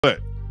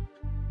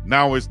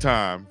Now it's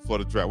time for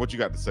the draft. What you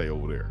got to say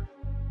over there?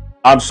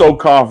 I'm so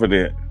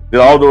confident that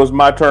although it's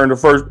my turn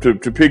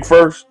to pick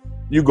first,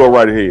 you go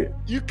right ahead.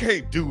 You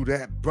can't do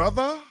that,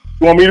 brother.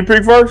 You want me to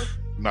pick first?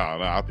 No,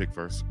 I'll pick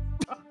first.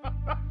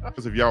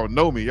 Because if y'all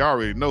know me, y'all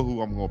already know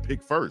who I'm going to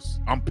pick first.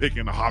 I'm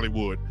picking the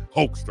Hollywood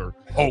Hulkster,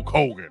 Hulk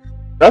Hogan.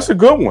 That's a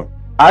good one.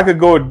 I could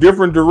go a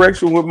different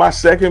direction with my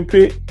second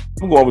pick.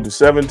 I'm going with the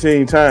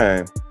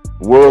 17-time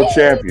world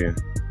champion,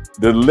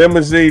 the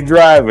limousine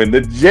driving,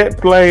 the jet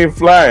plane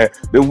flying,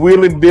 the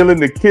wheeling dealing,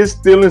 the kiss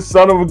stealing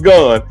son of a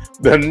gun,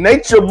 the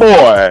nature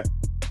boy,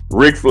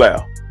 Ric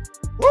Flair.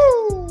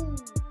 Woo!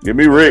 Give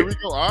me Rick. Here we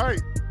go. All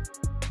right.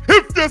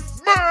 If you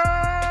smell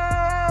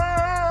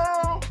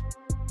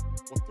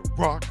what the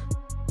Rock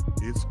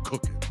is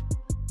cooking,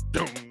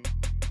 doom,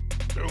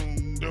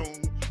 doom,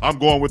 doom. I'm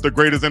going with the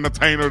greatest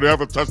entertainer to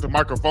ever touch the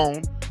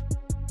microphone,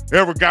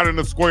 ever got in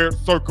the square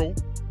circle.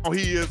 Oh,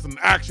 he is an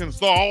action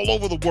star all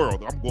over the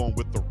world. I'm going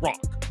with the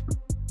Rock.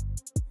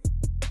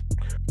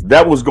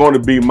 That was going to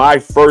be my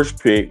first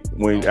pick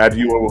after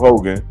you went with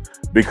Hogan,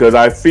 because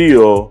I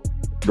feel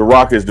the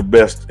Rock is the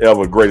best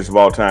ever, greatest of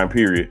all time,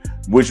 period.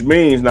 Which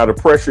means now the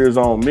pressure is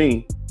on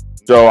me.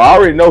 So I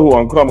already know who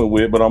I'm coming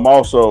with, but I'm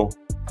also,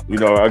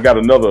 I got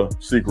another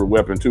secret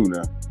weapon too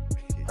now.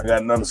 I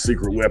got another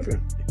secret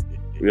weapon.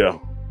 Yeah.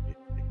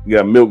 You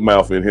got Milk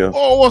Mouth in here.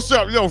 Oh, what's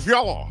up, yo,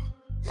 fella?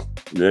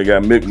 Yeah, you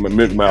got Milk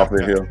Mouth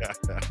in here.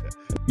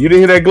 You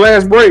didn't hear that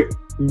glass break?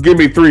 Give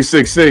me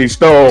 316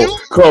 Stone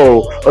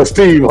Cold or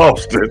Steve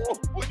Austin.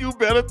 You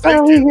better take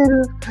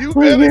it. You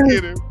better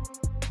get him.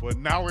 But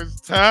now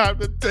it's time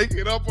to take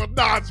it up a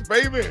notch,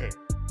 baby.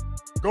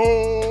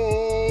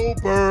 Goldberg.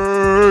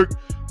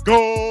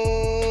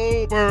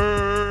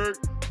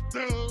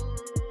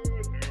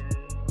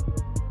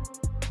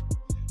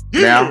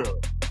 Yeah. Now,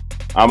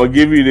 I'm going to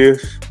give you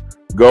this.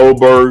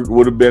 Goldberg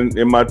would have been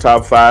in my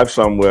top 5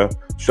 somewhere.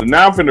 So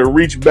now I'm going to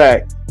reach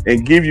back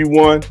and give you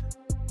one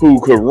who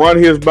could run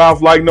his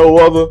mouth like no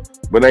other,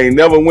 but ain't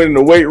never went in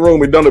the weight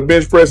room and done a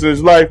bench press in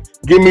his life.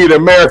 Give me the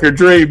American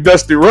Dream,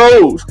 Dusty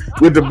Rhodes,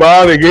 with the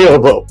bionic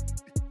elbow. All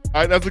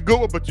right, that's a good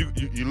one, but you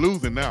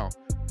losing now.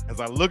 As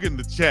I look in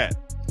the chat,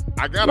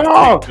 I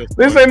gotta pick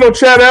this ain't no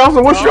chat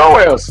answer. What's your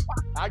answer?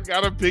 I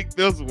gotta pick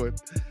this one.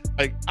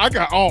 Like, I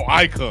got all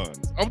icons.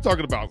 I'm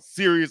talking about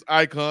serious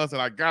icons,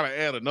 and I gotta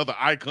add another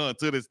icon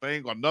to this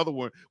thing, or another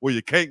one where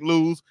you can't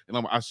lose.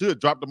 And I should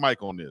drop the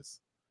mic on this.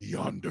 The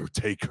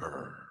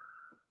Undertaker.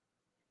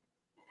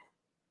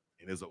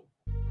 It is over.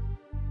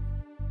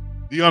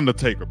 The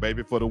Undertaker,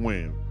 baby, for the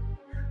win.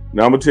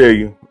 Now I'm gonna tell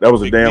you, that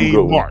was a damn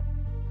good one.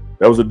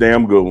 That was a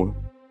damn good one.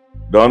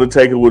 The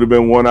Undertaker would have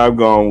been one I've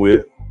gone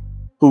with.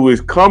 Who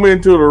is coming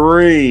into the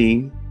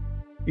ring?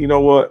 You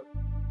know what?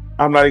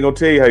 I'm not even gonna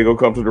tell you how you're gonna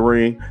come to the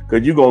ring,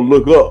 because you're gonna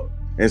look up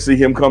and see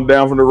him come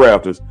down from the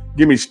rafters.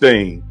 Give me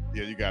Sting.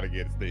 Yeah, you gotta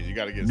get Sting. You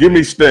gotta get Give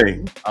me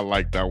Sting. I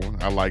like that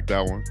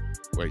one.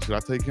 Wait, should I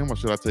take him or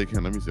should I take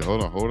him? Let me see.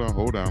 Hold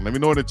on. Let me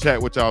know in the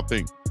chat what y'all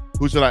think.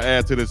 Who should I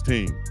add to this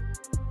team?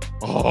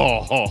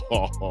 Oh,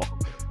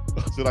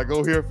 should I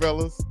go here,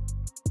 fellas?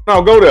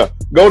 No, go there,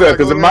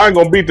 because the mind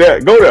gonna beat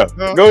that. Go there,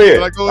 go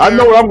ahead. I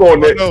know where I'm going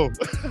next. No,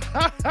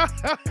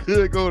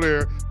 could go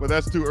there, but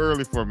that's too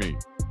early for me.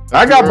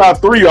 I got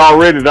about 3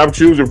 already that I'm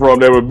choosing from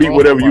that would beat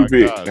whatever you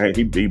pick. Hey,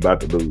 he about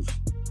to lose.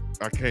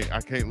 I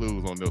can't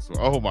lose on this one.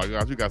 Oh my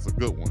gosh, you got some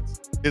good ones.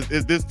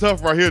 Is this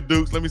tough right here,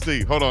 Dukes? Let me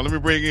see. Hold on, let me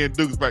bring in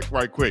Dukes back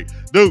right quick.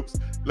 Dukes,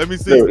 let me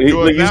see. You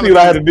see what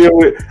I had to deal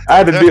with? I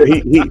had to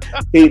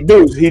deal.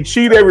 Dukes, he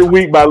cheat every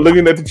week by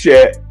looking at the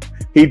chat.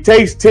 He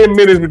takes 10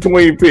 minutes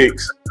between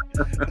picks.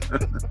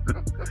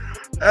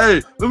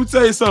 Hey, let me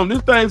tell you something.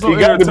 This thing's on. He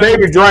got the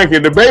baby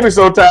drinking. The baby's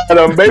so tired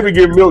of him. Baby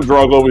getting milk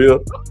drunk over here.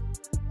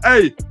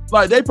 Hey,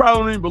 like, they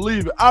probably don't even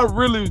believe it. I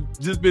really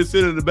just been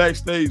sitting in the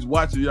backstage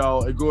watching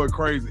y'all and going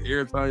crazy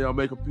every time y'all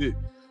make a pick.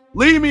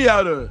 Leave me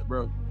out of it,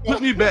 bro.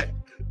 Put me back,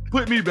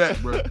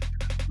 bro.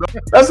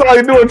 That's all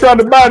you're doing, trying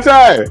to buy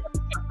time.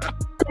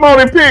 Come on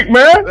and pick,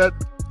 man.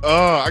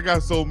 I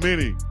got so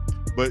many,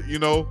 but yeah,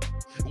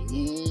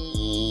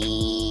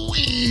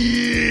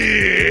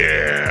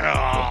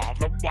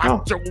 the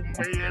Macho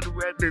Man,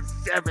 Randy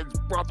Savage,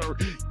 brother.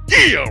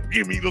 Yeah,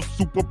 give me the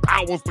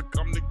superpowers to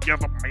come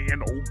together,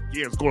 man. Oh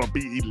yeah, it's gonna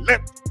be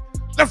electric.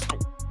 Let's go,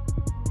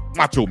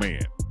 Macho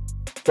Man.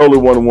 Totally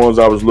one of the ones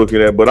I was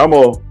looking at, but I'm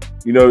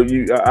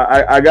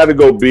I got to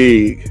go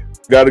big.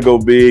 Got to go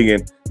big,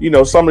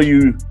 and some of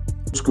you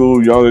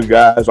school younger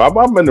guys,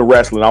 I'm into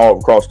wrestling all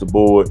across the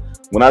board.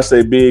 When I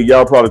say big,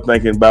 y'all probably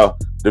thinking about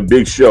the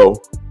Big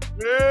Show.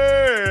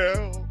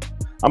 Yeah,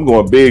 I'm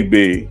going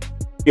big.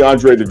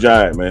 Andre the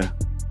Giant, man.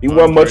 He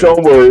wasn't much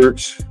on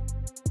words,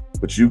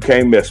 but you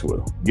can't mess with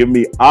him. Give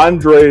me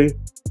Andre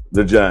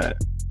the Giant.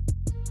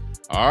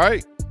 All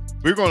right.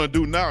 We're going to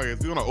do now is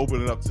we're going to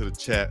open it up to the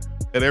chat.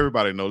 Let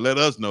everybody know. Let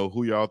us know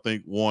who y'all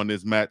think won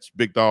this match.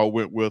 Big Dog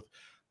went with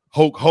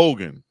Hulk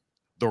Hogan,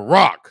 The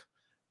Rock,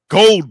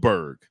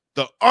 Goldberg,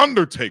 The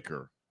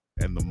Undertaker,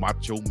 and the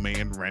Macho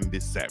Man Randy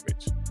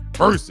Savage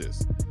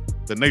versus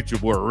the Nature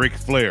Boy Ric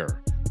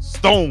Flair,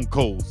 Stone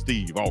Cold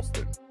Steve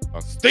Austin,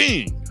 a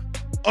Sting,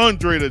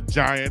 Andre the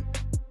Giant,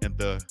 and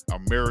the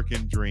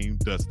American Dream,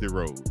 Dusty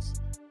Rhodes.